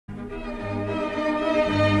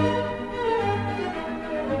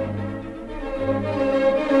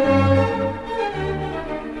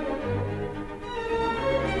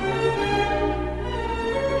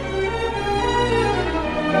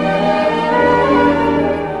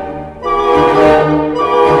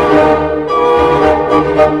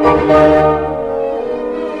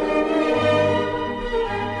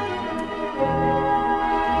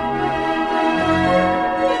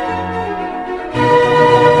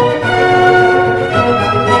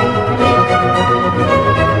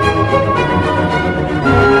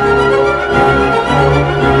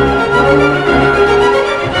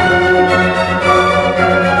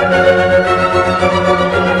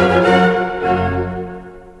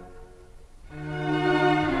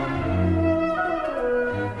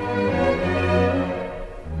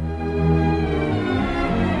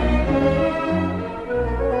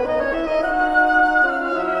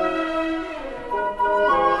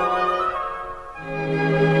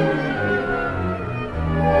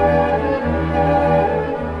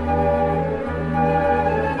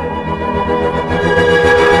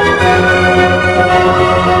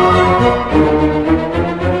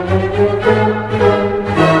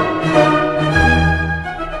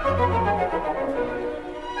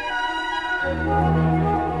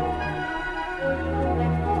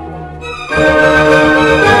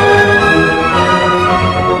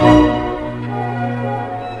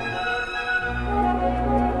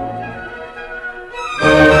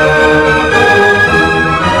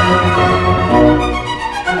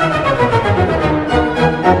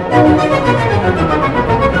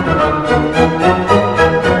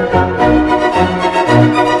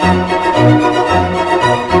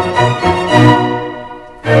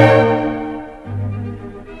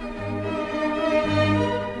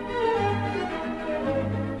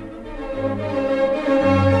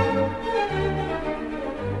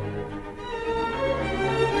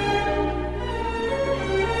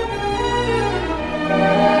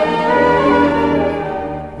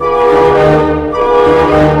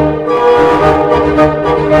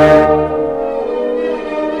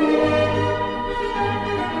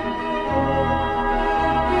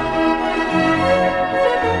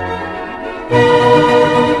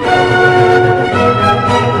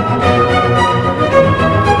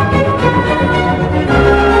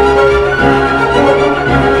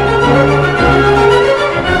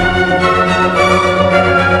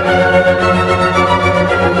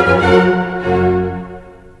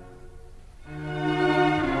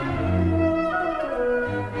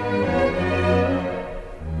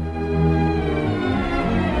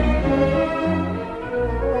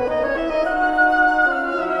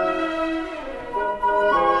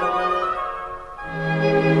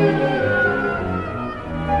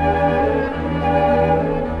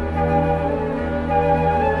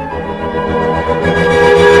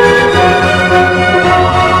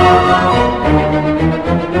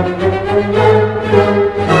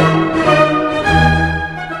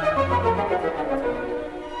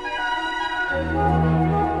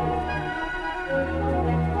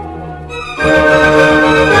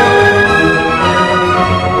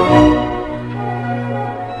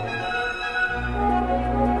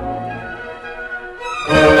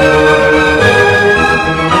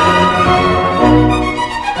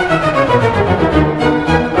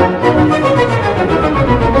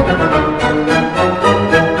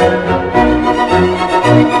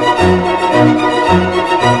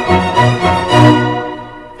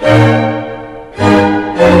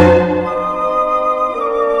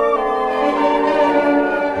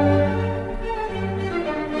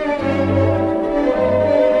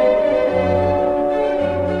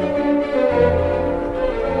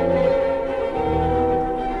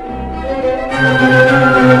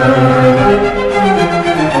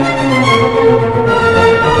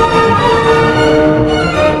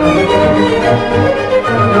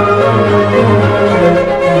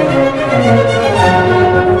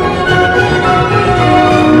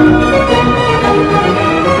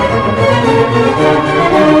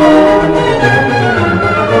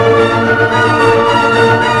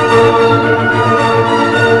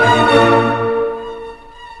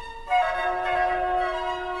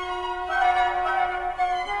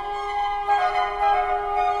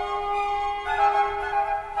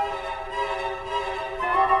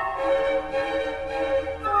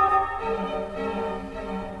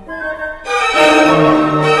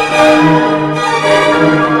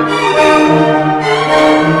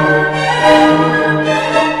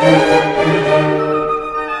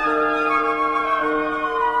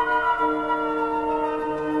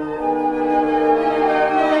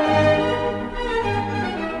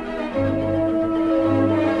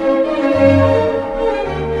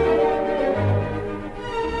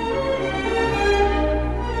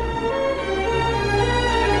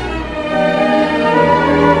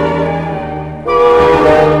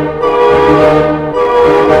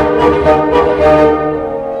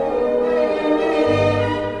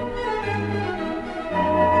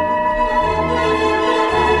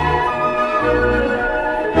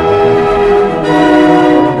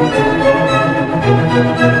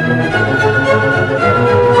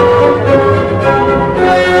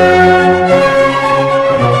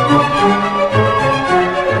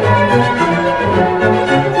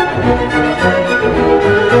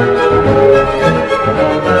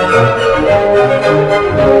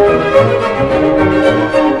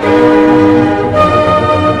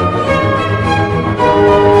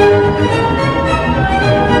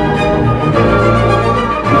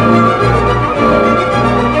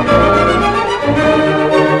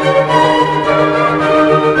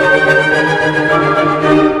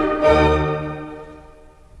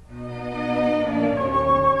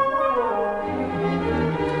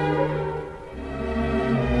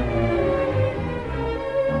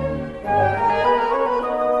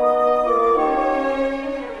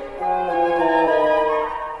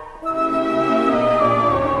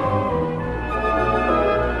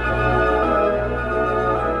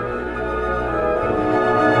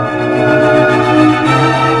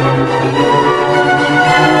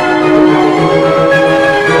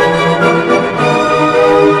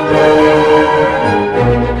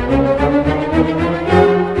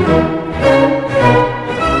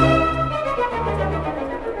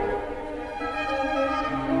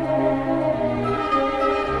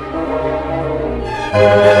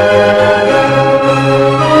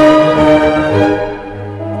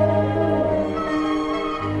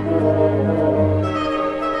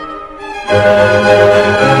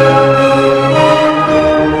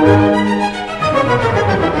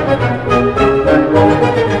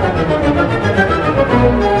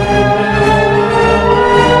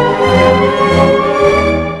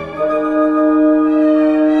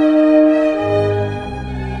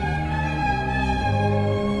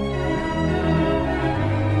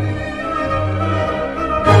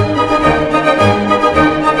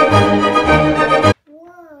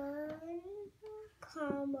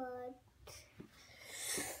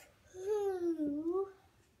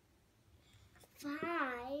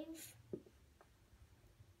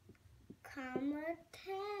Comma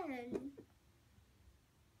 10.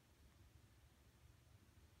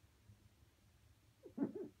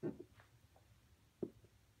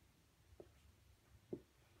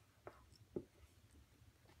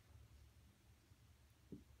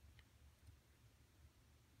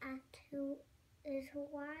 And 2 is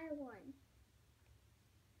Y1.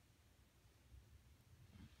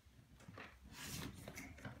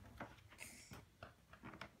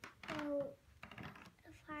 So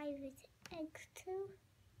 5 is X2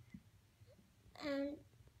 and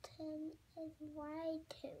 10 is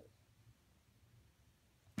Y2.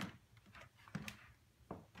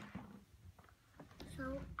 So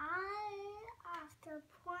after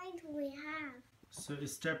point we have. So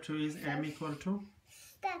step 2 is m equal to?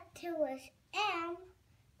 Step 2 is m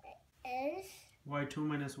is y2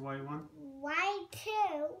 minus y1.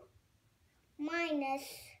 y2 minus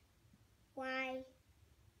y1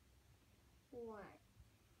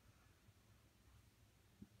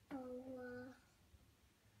 over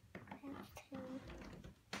x2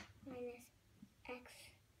 minus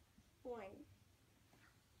x1.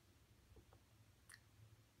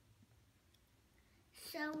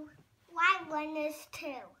 So y1 is 2.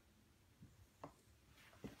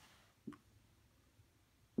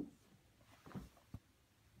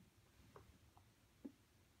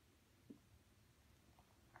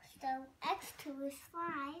 So x2 is 5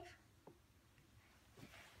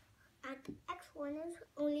 and x1 is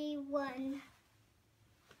only 1.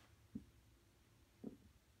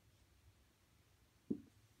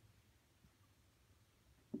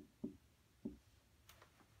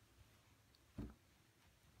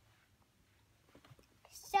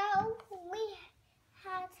 So we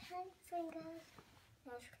have 10 fingers.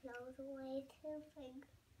 Let's close away 2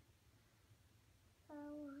 fingers. So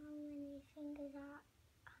how many fingers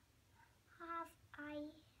have I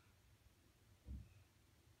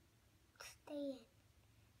stay in?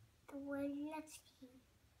 The word, let's see.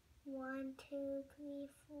 1, 2, 3,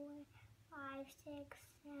 4, 5, 6,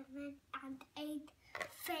 7, and 8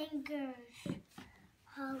 fingers.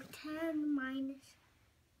 Oh, 10 minus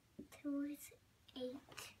 2 is 8.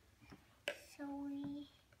 So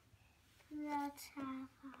let's have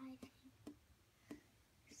 5.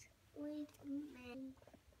 Wait a minute.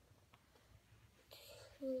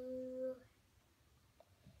 2,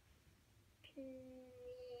 3,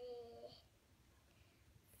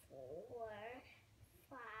 4,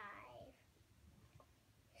 5,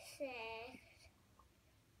 6,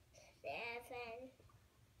 7,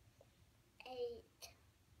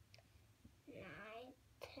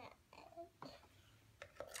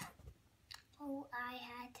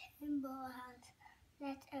 rainbow house.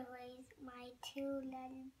 Let's erase my two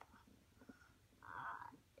little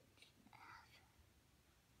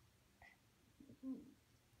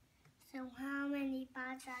So how many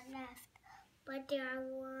balls are left? But there are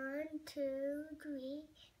 1, 2, 3,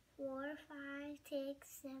 4, 5, 6,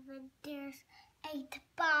 7. There's 8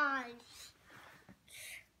 balls.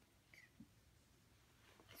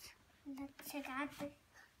 Let's check out the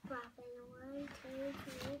dropping. 1, 2,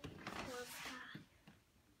 3, 4, 5.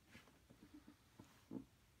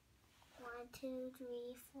 1, 2,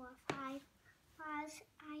 3, 4, 5. As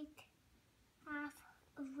I have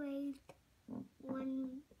erased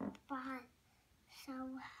 1 ball. So,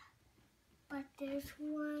 but there's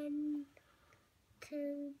 1,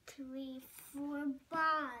 2, 3, 4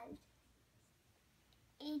 balls.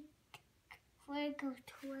 If we go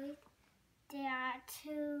to it, there are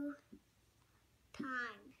 2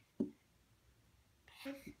 times.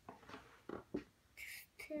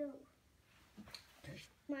 2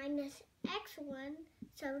 minus x1.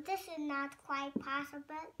 So this is not quite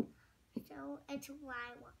possible. So it's y1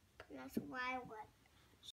 plus y1.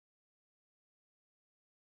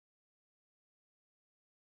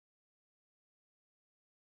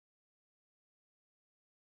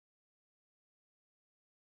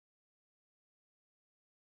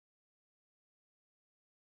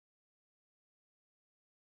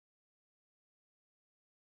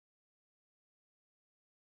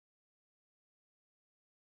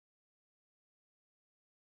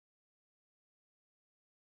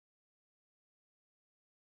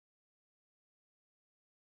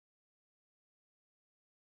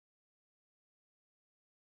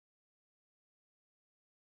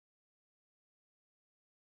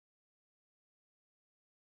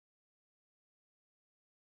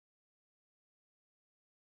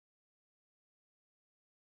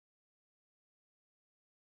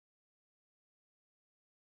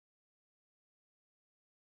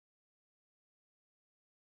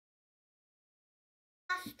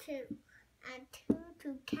 Plus 2 and 2 to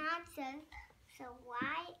cancel, so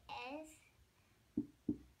y is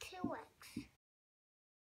 2x.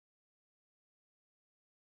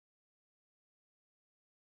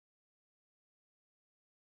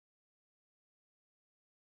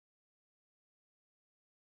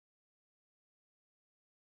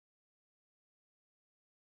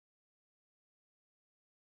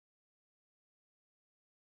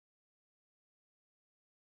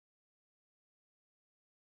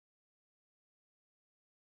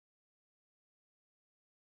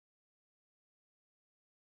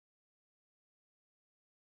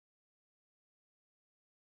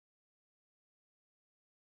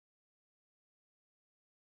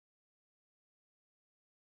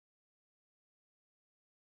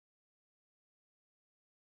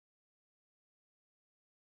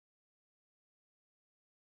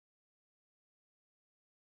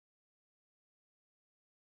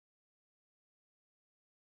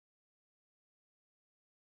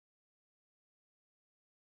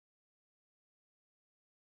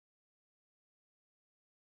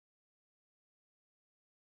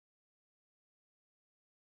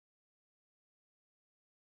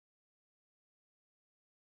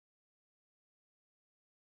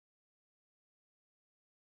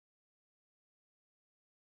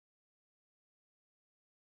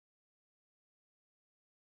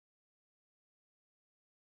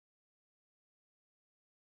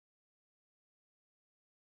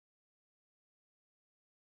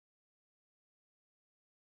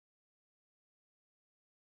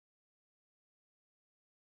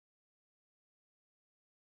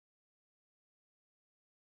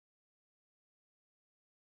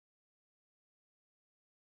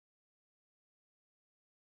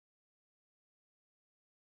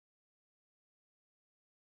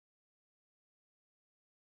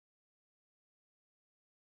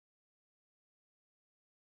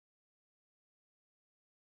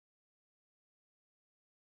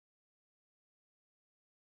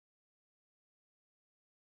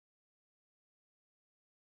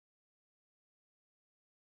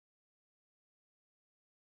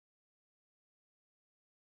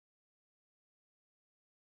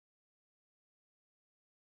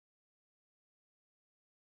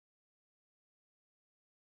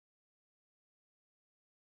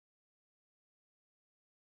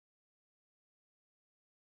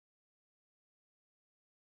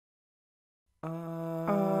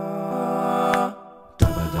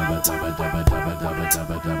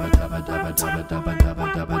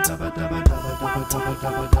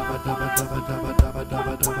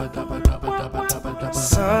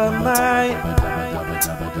 Sunlight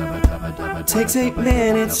takes 8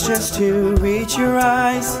 minutes just to reach your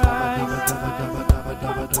eyes.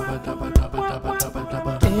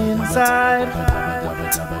 Inside,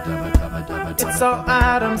 it's all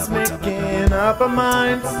atoms making up our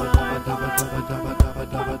minds.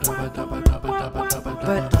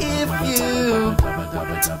 But if you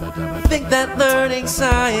think that learning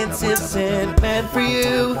science isn't meant for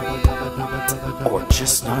you, or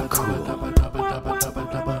just not cool,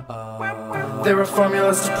 there are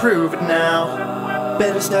formulas to prove it now.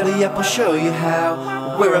 Better study up, I'll show you how.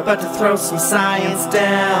 We're about to throw some science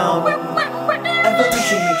down.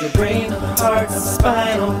 Evolution made your brain, heart,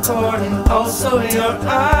 spinal cord, and also your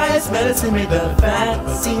eyes. Medicine made the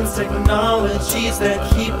vaccines, technologies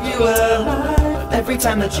that keep you alive. Every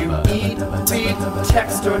time that you eat, read,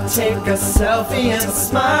 text, or take a selfie and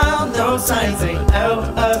smile. No, science ain't out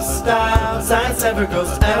of style. Science never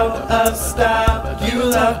goes out of style. You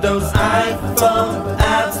love those iPhone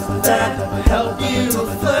apps that help you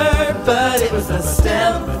flirt, but it was the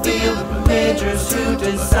STEM field majors who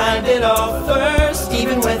designed it all first.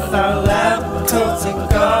 Even with our lab coats and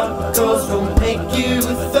goggles, we'll make you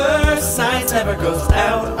thirst. Science never goes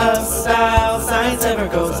out of style. Science never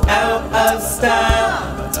goes out of style.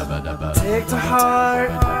 Take to heart,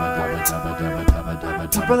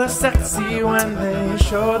 people are sexy when they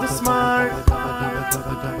show they're smart.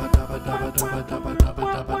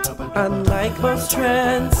 Unlike most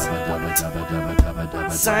trends,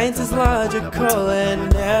 science is logical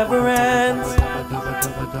and never ends.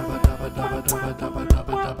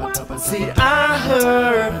 See, I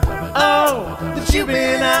heard, that you've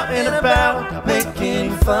been out and about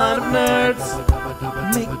making fun of nerds.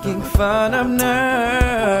 Making fun of nerds.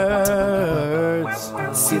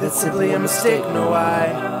 See, that's simply a mistake, no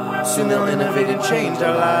why. Soon they'll innovate and change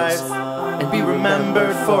our lives, and be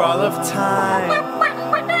remembered for all of time.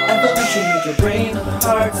 Evolution made your brain,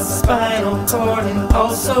 heart, spinal cord, and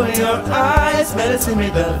also your eyes. Medicine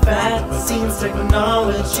made the vaccines,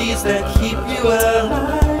 technologies that keep you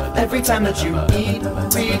alive. Every time that you eat,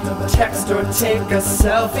 read, text, or take a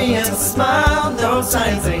selfie and smile. No,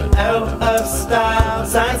 science ain't out of style.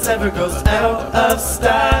 Science never goes out of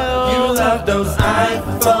style. You love those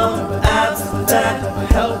iPhone apps that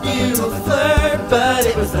help you flirt, but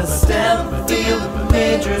it was the STEM field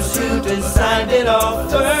majors who designed it all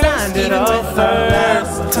first. Even with our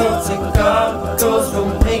labs, coats, and goggles,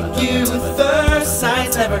 we'll make you thirst.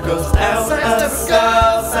 Science never goes out of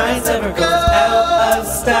style. Science never goes out of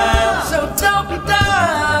style. So don't be dumb.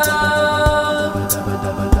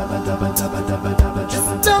 Just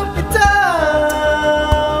don't be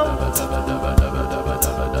dumb.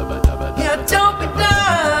 Yeah, don't be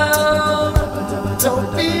dumb. Don't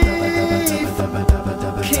be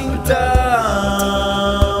fucking dumb.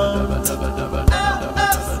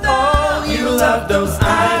 You love those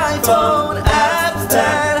iPhone apps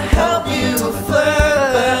that help you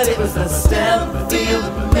flirt, but it was the STEM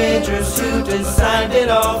field majors who designed it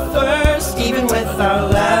all first. Even with our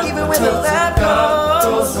lab coats and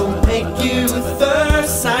goggles, we'll make you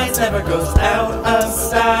thirst. Science never goes out of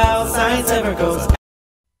style. Science never goes out.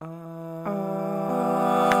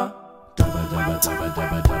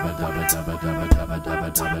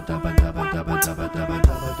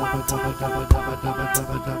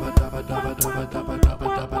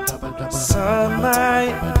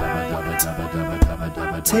 Sunlight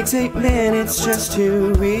takes 8 minutes just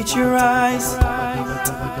to reach your eyes.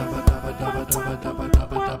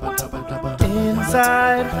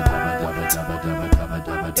 Inside,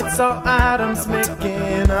 it's all atoms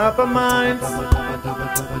making up our minds.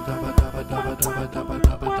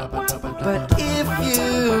 But if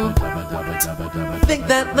you think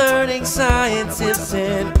that learning science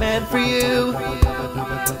isn't meant for you,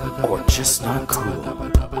 or just not cool,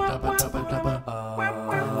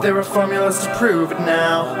 there are formulas to prove it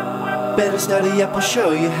now. Better study up, I'll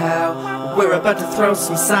show you how. We're about to throw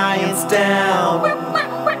some science down.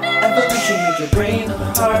 Evolution made your brain,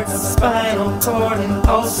 heart, spinal cord, and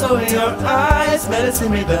also your eyes.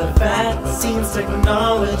 Medicine made the vaccines,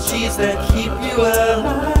 technologies that keep you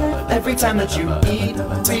alive. Every time that you eat,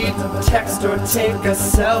 read, text, or take a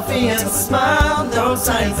selfie and smile. No,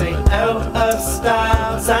 science ain't out of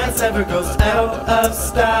style. Science never goes out of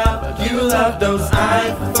style. You love those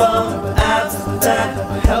iPhone apps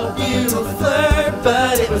that help you flirt,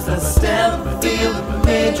 but it was the STEM field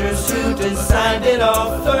majors who designed it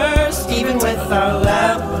all first. Even with our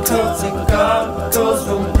lab coats and goggles,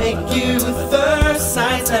 we'll make you thirst.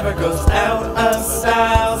 Science never goes out of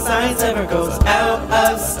style. Science never goes out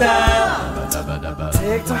of style.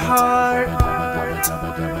 Take to heart,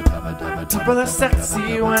 people are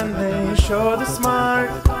sexy when they show they're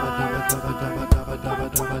smart.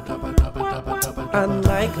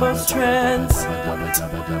 Unlike most trends,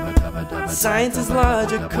 science is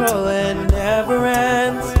logical and never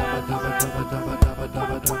ends.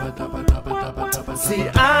 See,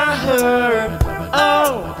 I heard,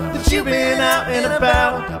 oh, that you've been out and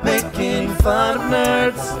about making fun of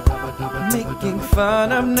nerds. Making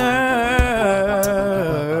fun of nerds.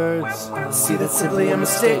 See, that's simply a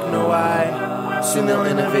mistake, no, I soon they'll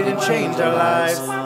innovate and change our lives.